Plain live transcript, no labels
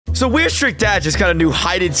So Weird Strict Dad just got a new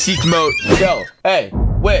hide and seek mode. Yo, hey,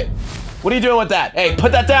 Whit, what are you doing with that? Hey,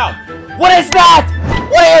 put that down. What is that?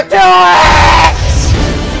 What are you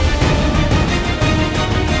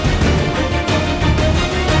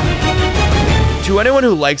doing? To anyone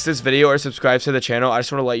who likes this video or subscribes to the channel, I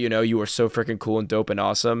just want to let you know you are so freaking cool and dope and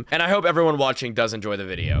awesome. And I hope everyone watching does enjoy the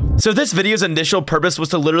video. So this video's initial purpose was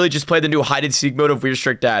to literally just play the new hide and seek mode of Weird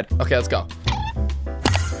Strict Dad. Okay, let's go.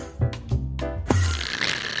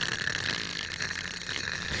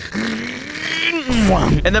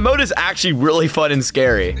 And the mode is actually really fun and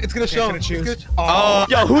scary. It's gonna show. Oh,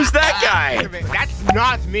 yo, who's that guy? That's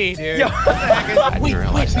not me, dude. Yo. Wait,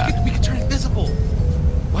 we can turn invisible.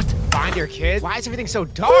 What? Find your kid? Why is everything so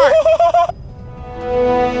dark?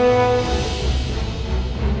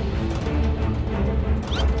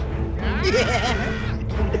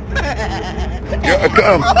 Yeah,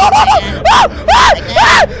 come.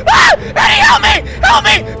 Eddie, help me! Help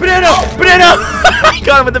me! Banana! Banana! I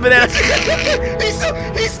got him with the banana.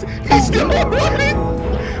 He's still running.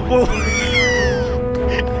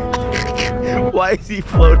 Why is he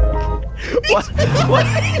floating? What?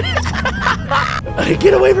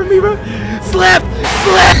 Get away from me, bro! Slip!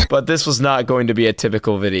 Slip! But this was not going to be a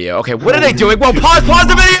typical video. Okay, what are they doing? Well, pause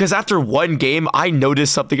the video! Because after one game, I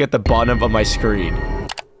noticed something at the bottom of my screen.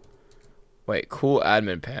 Wait, cool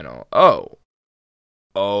admin panel.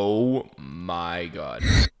 Oh my god.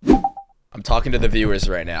 I'm talking to the viewers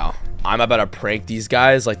right now. I'm about to prank these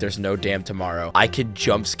guys like there's no damn tomorrow. I could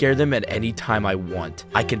jump scare them at any time I want.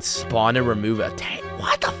 I can spawn and remove a tank.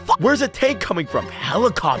 What the fuck? Where's a tank coming from?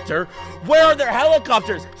 Helicopter? Where are their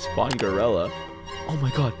helicopters? Spawn gorilla. Oh my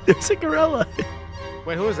god, there's a gorilla.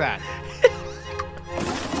 Wait, who is that?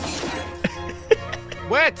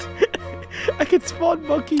 What? I can spawn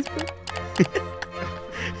monkeys, bro.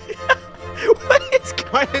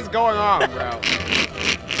 What is going on, bro?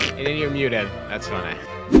 And then you're muted. That's funny.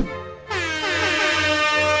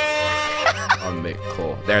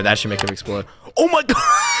 Cool. There, that should make him explode. Oh my god!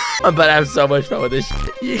 I'm about to have so much fun with this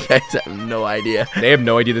shit. You guys have no idea. They have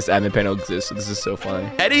no idea this admin panel exists, so this is so funny.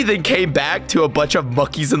 Eddie then came back to a bunch of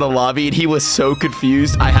monkeys in the lobby, and he was so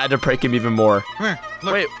confused, I had to prank him even more. Come here,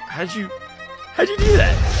 look. Wait, how'd you do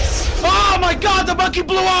that? Oh my god, the monkey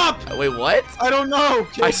blew up! Wait, what? I don't know.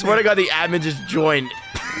 I swear to god, the admin just joined.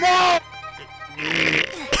 No!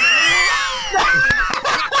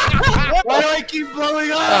 Why do I keep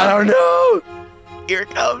blowing up? I don't know. Here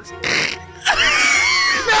it comes. No!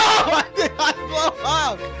 Why did I blow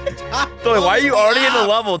up? Wait, why are you already in the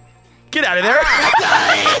level? Get out of there.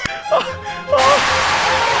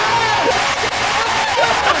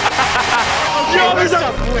 Yo, there's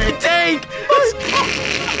a tank.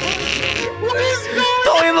 What is going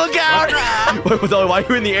Dolly, look out. Wait, Dolly, why are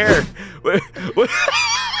you in the air? Wait.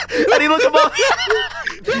 Eddie, look him up.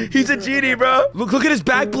 He's a genie, bro. Look at his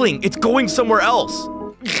back bling. It's going somewhere else.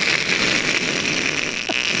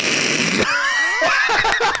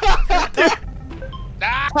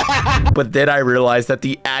 But then I realized that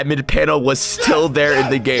the admin panel was still there in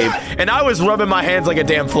the game, and I was rubbing my hands like a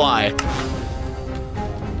damn fly.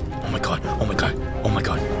 Oh my god! Oh my god! Oh my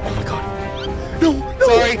god! Oh my god! No!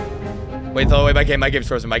 Sorry. Wait, my game's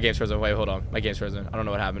frozen. My game's frozen. Wait, hold on. My game's frozen. I don't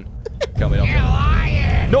know what happened. Kill me, don't kill me.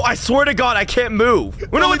 No, I swear to God, I can't move.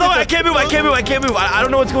 Wait, no, I can't move. I can't move. I can't move. I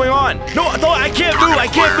don't know what's going on. No, I can't move. I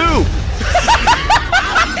can't move.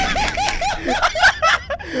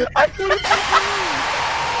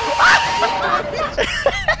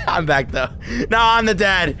 I'm back though. Now I'm the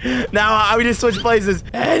dad. Now we just switch places.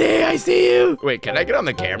 Eddie, I see you. Wait, can I get on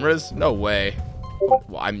the cameras? No way.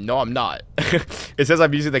 Well, I'm not. It says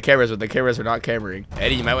I'm using the cameras, but the cameras are not cameraing.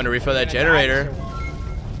 Eddie, you might want to refill that generator.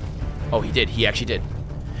 Oh, he did. He actually did.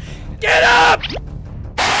 Get up!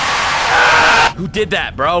 Who did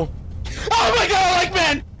that, bro? Oh my god, like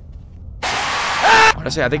man!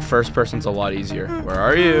 Honestly, I think first person's a lot easier. Where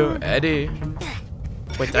are you, Eddie?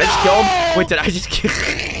 Wait, did I just kill him? Wait, did I just kill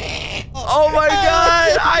him? Oh my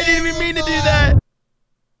god! I didn't even mean to do that.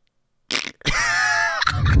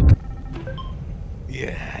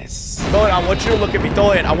 Yes. Dolian, I want you to look at me.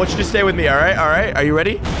 Dolian, I want you to stay with me, alright? Alright? Are you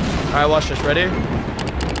ready? Alright, watch this. Ready?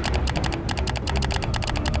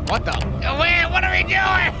 What the? Wait, what are we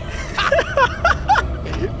doing?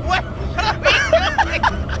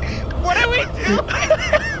 What are we doing?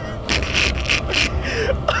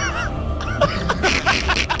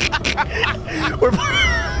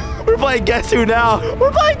 We're playing Guess Who now.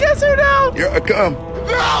 We're playing Guess Who now. Here I come.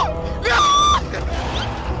 No!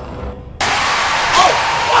 Oh,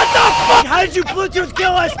 what the fuck? How did you Bluetooth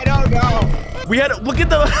kill us? I don't know. We had to look at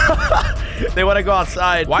the. They want to go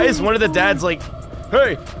outside. Why is one of the dads like,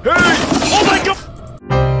 hey, oh my god?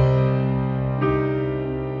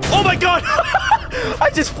 my god! I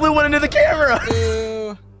just flew one into the camera.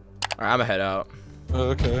 All right, I'm gonna head out.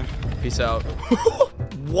 Okay. Peace out.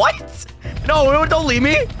 What? No, don't leave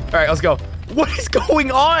me. All right, let's go. What is going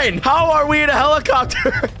on? How are we in a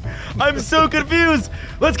helicopter? I'm so confused.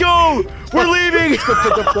 Let's go. We're leaving.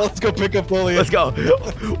 Let's go pick up Lillian. Let's go.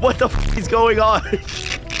 What the f is going on?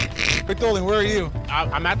 Hey, Dolan, where are you?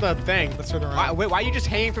 I'm at the thing. Let's turn around. Wait, why are you just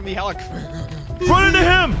hanging from the helicopter? Run into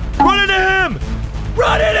him. Run into him.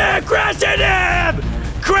 Run into him. Crash into him.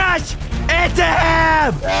 Crash into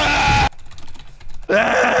him.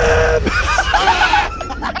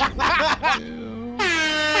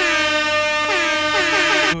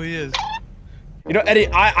 Who he is? You know, Eddie,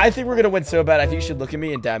 I think we're gonna win so bad. I think you should look at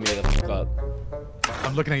me and dab me the fuck up.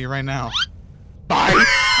 I'm looking at you right now. Bye.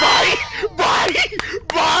 Bye. Bye.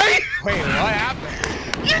 Bye. Wait, what happened?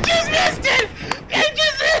 You just missed it. You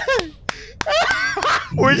just missed it.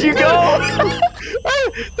 Where'd you go?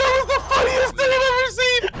 That was the funniest thing I've ever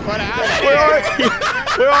seen. What happened? Where are you?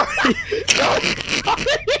 Where are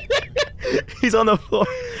you? He's on the floor.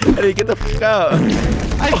 Eddie, get the fuck out.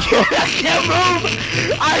 I can't move.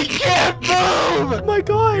 I can't move. Oh my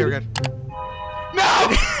god. Here we go.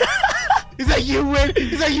 No. Is that you, Whitt?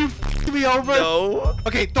 Is that you f***ing me over? No.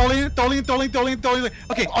 Okay, Dolan.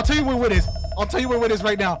 Okay, I'll tell you where Whitt is. I'll tell you where Whitt is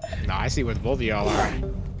right now. No, I see what both of y'all are.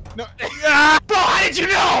 No. Bro, how did you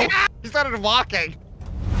know? He started walking.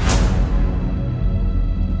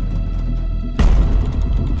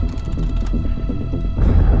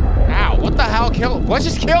 Ow, what the hell killed? What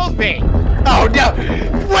just killed me? Oh no.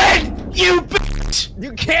 Whitt, you bitch.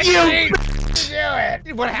 You can't You do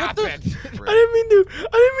it. What happened? I didn't mean to.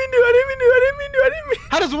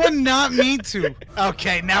 How does one not mean to?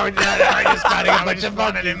 Okay, now we're just fighting a bunch of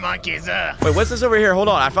fucking monkeys. Wait, what's this over here? Hold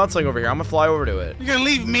on, I found something over here. I'm gonna fly over to it. You're gonna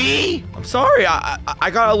leave me? I'm sorry, I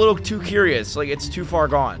got a little too curious. Like, it's too far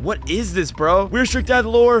gone. What is this, bro? We're strict dad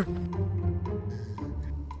lore.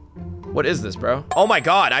 What is this, bro? Oh my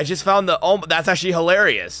god, I just found the, oh, that's actually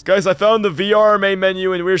hilarious. Guys, I found the VR main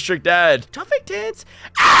menu in We're Strict Dad. Traffic tits.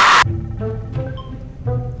 Ah!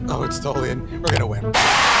 Oh, it's Dolan. We're gonna win.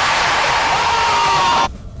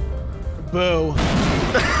 Boo.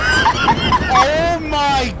 Oh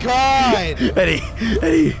my god! Eddie,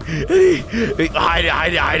 hide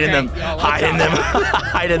in them. Hide in them.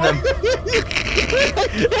 Hide in them.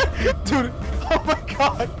 Dude, oh my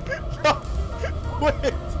god. No.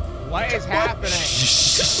 Wait. What is happening?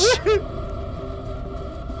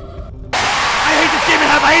 I hate this game in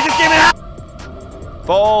half. I hate this game in half.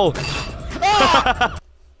 Fall. Ah!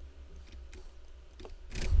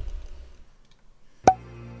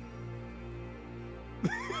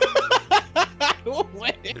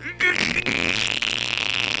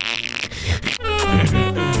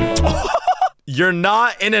 You're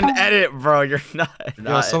not in an edit, bro. You're not.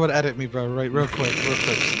 Yo, someone edit me, bro. Right, real quick.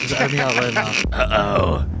 Just edit me out right now.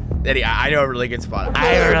 Uh-oh. Eddie, I know a really good spot.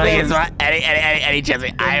 I know a really good spot. Eddie, trust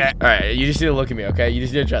me. All right, you just need to look at me, okay? You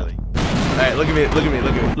just need to trust me. All right, look at me.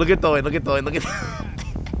 Look at Thoy. Look at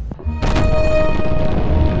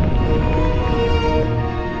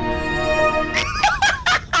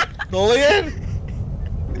Dolan?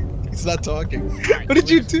 He's not talking. What did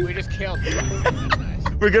you do? We just killed him.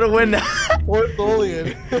 We're gonna win now. Poor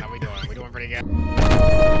Dolan. How we doing? We're doing pretty good.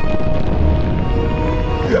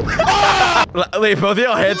 Wait, both of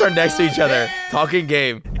y'all hands are next to each other. Talking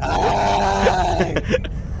game. Get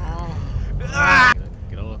a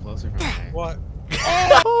little closer from there. What?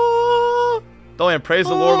 Thoyan, praise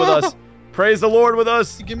the Lord with us. Praise the Lord with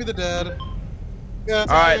us. Give me the dad. Yeah, all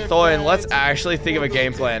right, Thoyan, let's actually think of a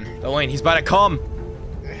game plan. Thoyan, he's about to come.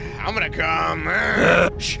 I'm gonna come.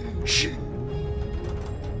 Shh, shh.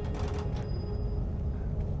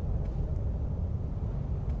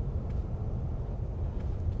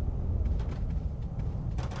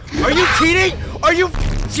 Are you cheating? Are you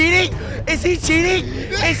cheating? Is he cheating?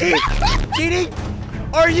 Is he cheating?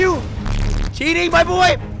 Are you cheating, my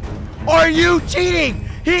boy? Are you cheating?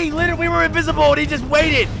 He literally, we were invisible and he just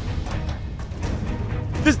waited.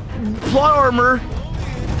 This plot armor.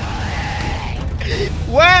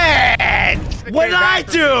 Wait! What did I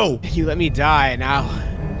do? You let me die. Now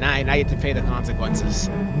you get to pay the consequences.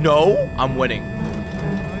 No, I'm winning.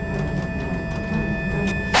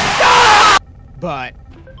 But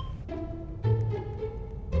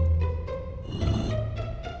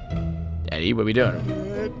Eddie, what are we doing?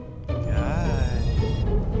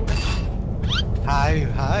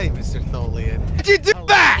 Hi, Mr. Tholian. how'd you do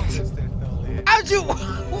that? Mr. Tholian. How'd you?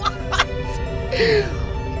 What?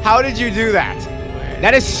 How did you do that?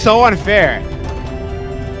 That is so unfair.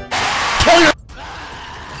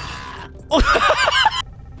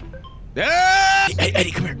 Hey,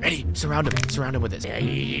 Eddie, come here. Eddie, surround him. Surround him with this. Yeah,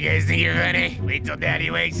 you guys think you're funny? Wait till Daddy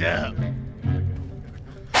wakes up.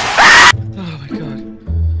 Oh my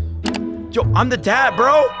god. Yo, I'm the dad,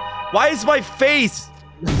 bro. Why is my face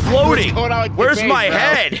floating? What's going on with your Where's face, my bro?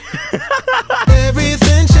 head?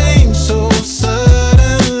 Everything